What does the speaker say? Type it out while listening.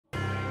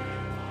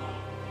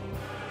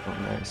Oh,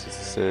 nice. Is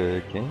this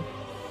a king?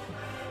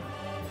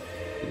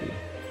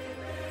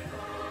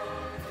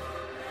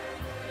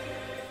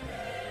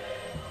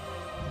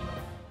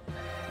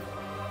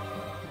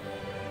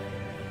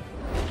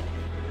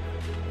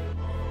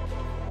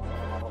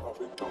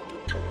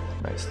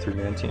 Nice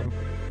 3-man team.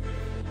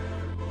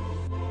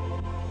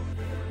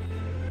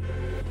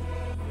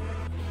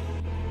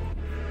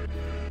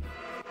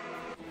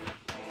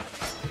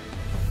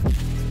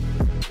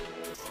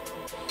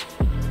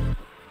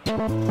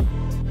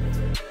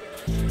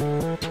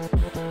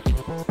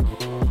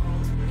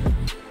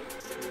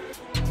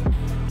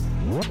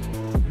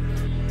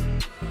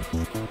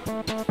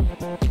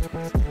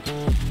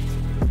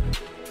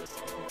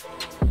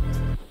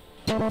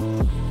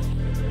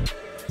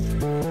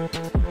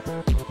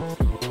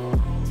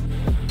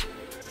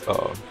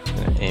 Oh,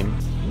 gonna aim.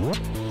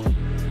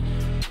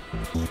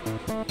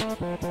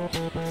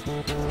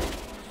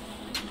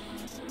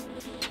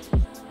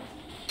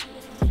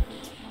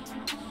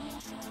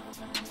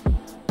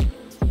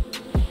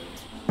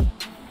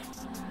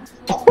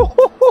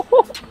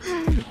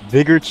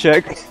 Vigor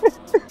check.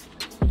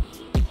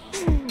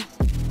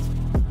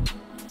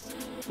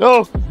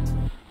 No.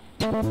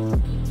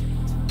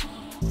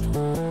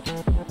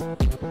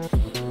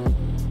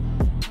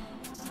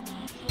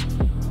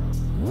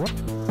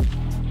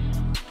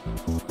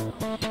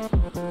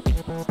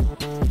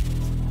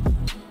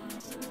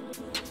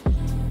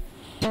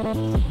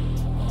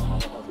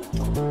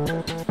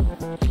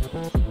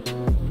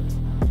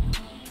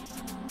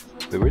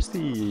 Wait, where's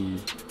the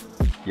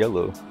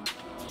yellow?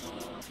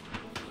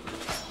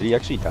 Did he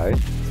actually die?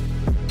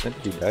 When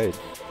did he die?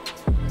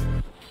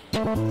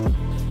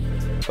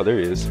 Oh, there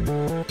he is.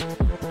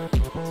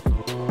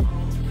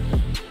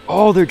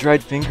 Oh, they're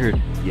dried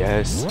fingered.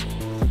 Yes.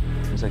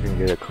 Seems like I can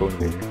get a cone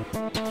here.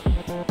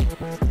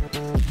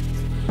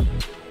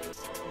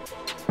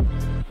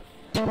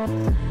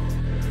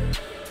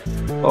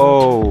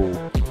 Oh,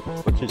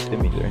 what just hit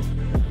me there?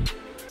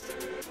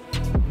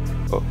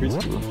 Oh, here's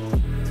blue.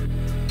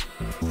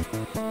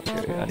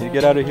 Okay, I need to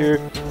get out of here.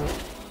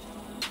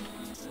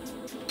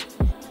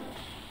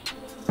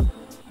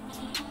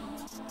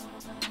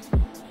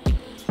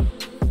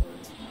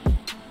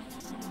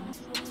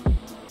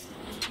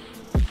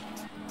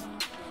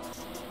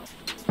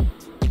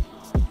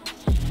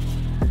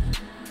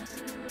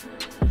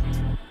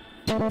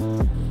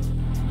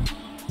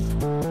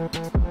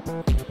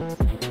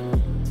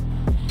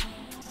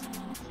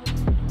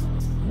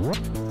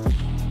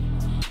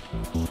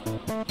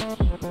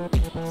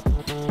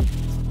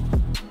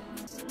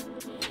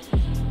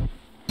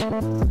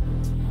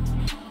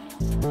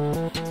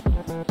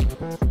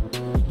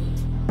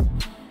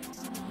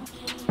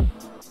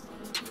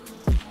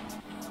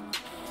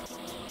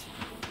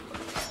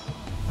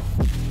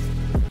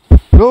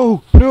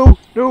 No, no,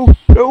 no,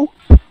 no.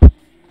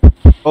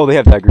 Oh, they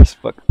have daggers.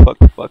 Fuck, fuck,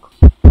 fuck,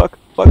 fuck,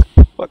 fuck,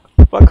 fuck,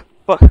 fuck,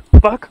 fuck,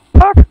 fuck,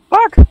 fuck,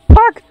 fuck,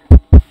 fuck.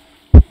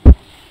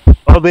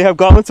 Oh, they have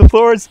gauntlets of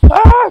floors.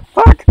 Ah,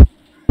 fuck.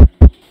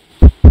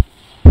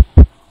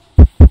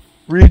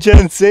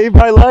 Regen, save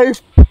my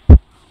life.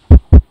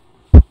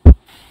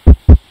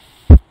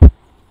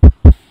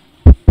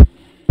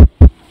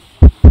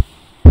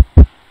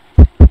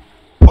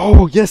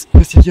 Oh, yes,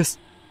 yes, yes, yes.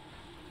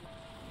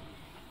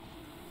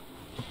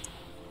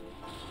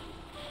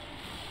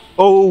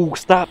 Oh,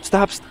 stop,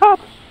 stop, stop.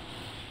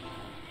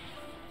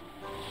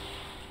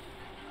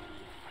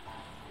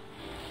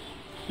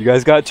 You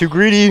guys got too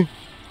greedy.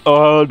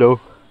 Oh, no.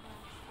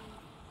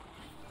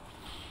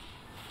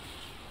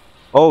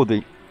 Oh,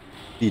 they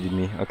defeated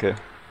me. Okay.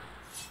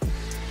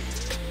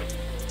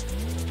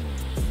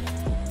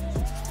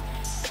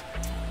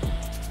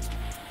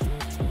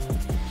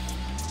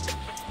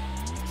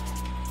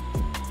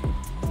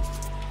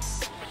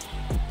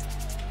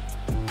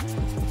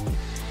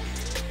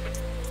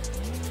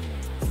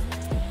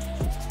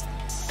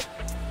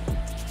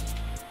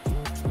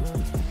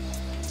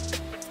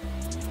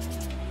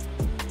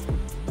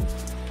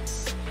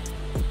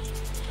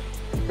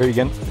 Parry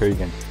again, parry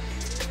again.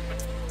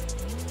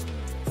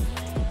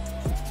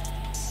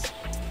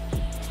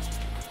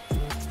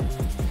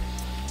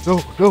 No,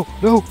 no,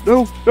 no,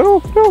 no,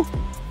 no, no.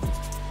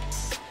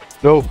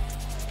 No.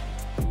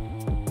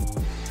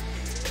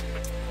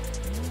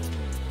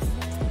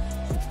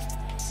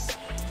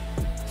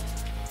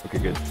 Okay,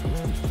 good.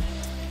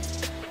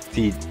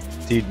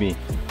 Seed me.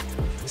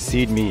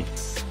 Seed me.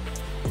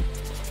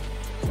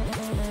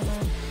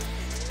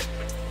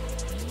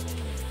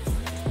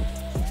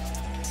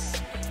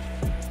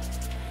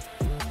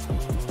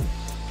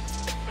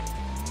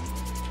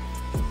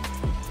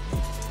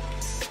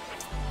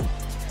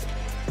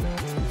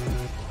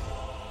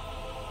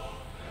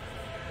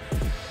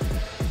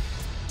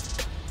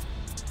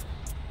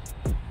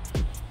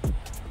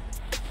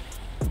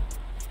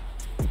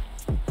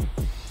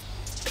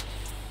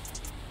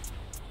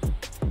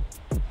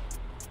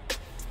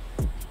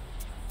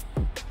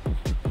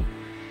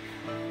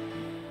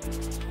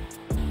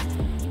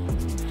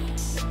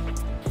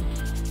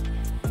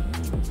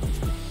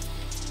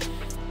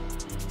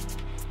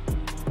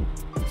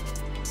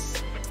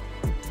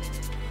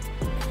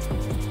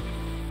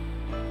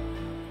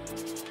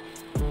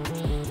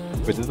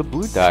 Wait, did the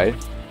blue die?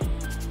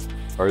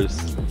 Or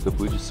is the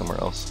blue just somewhere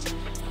else?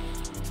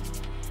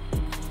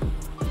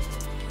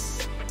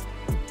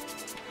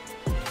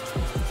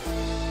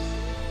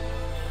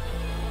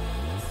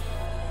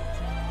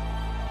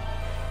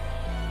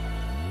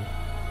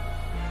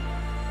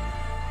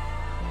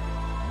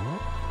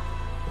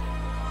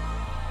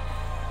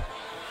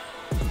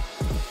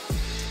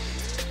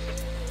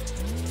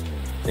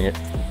 Dang it.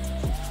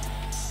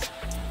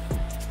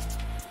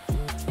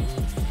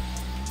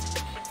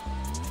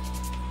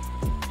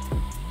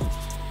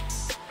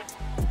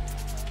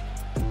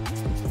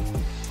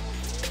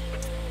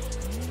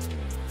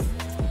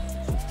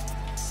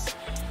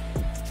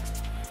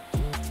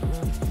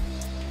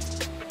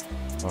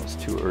 Oh, it's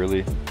too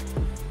early.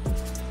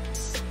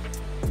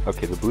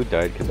 Okay, the blue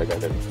died because I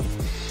got a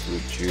blue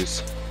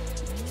juice.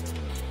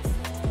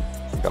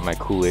 Got my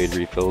Kool-Aid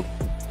refilled.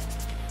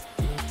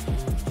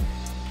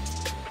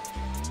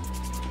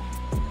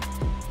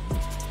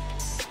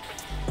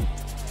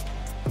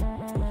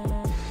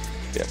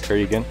 Yeah,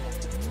 parry again.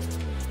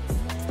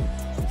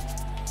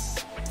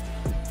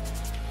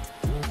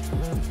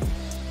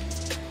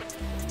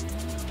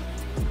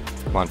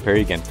 Come on,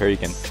 parry again, parry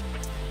again.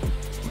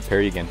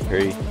 Parry again,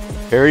 parry.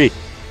 Parry!